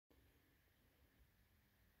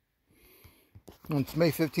It's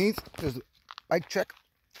May 15th. There's a bike check,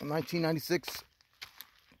 a 1996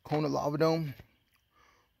 Kona Lava Dome,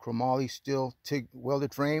 chromoly steel TIG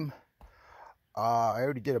welded frame. I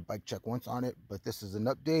already did a bike check once on it, but this is an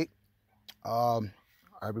update. I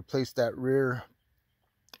replaced that rear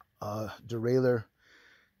derailleur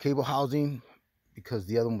cable housing because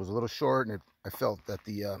the other one was a little short, and I felt that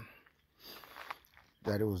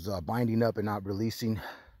that it was binding up and not releasing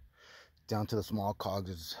down to the small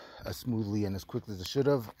cogs as smoothly and as quickly as it should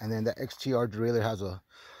have. And then the XTR derailleur has an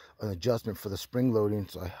adjustment for the spring loading,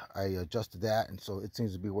 so I adjusted that, and so it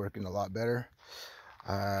seems to be working a lot better.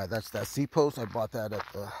 That's that seat post. I bought that at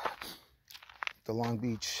the Long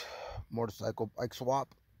Beach motorcycle bike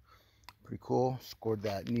swap. Pretty cool. Scored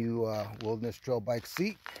that new Wilderness Trail bike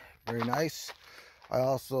seat. Very nice. I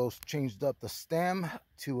also changed up the stem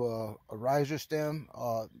to a riser stem,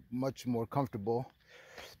 much more comfortable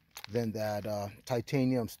than that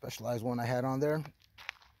titanium Specialized one I had on there.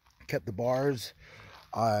 Kept the bars.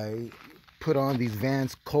 I put on these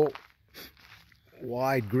Vans Colt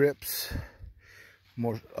wide grips,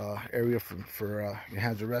 more area for your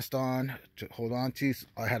hands to rest on, to hold on to. So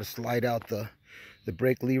I had to slide out the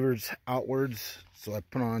brake levers outwards, so I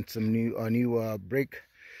put on some new brake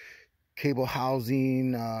cable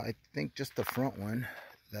housing. I think just the front one,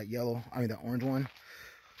 that orange one,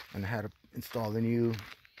 and I had to install the new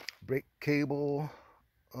brake cable.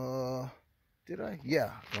 Did I?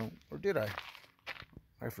 Yeah, no, or did I?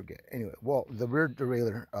 I forget. Anyway, well, the rear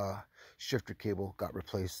derailleur shifter cable got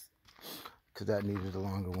replaced because that needed a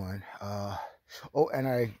longer one. Oh, and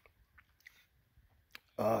I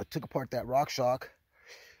took apart that RockShox,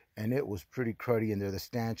 and it was pretty cruddy in there. The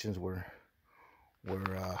stanchions were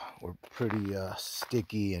pretty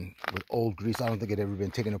sticky and with old grease. I don't think it had ever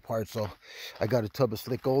been taken apart, so I got a tub of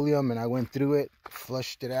slick oleum and I went through it,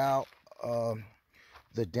 flushed it out.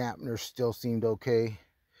 The dampener still seemed okay,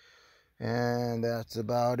 and that's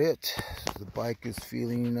about it. The bike is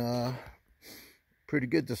feeling pretty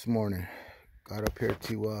good this morning. Got up here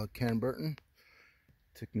to Canberton.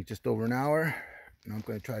 Took me just over an hour, and I'm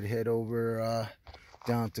going to try to head over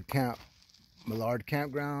down to Camp Millard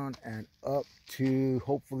Campground and up to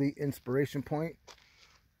hopefully Inspiration Point,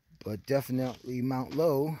 but definitely Mount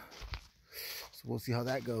Low. So we'll see how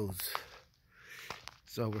that goes.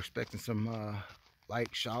 So we're expecting some light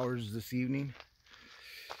showers this evening.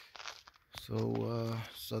 So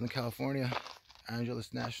Southern California,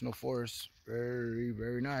 Angeles National Forest, very,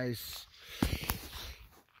 very nice.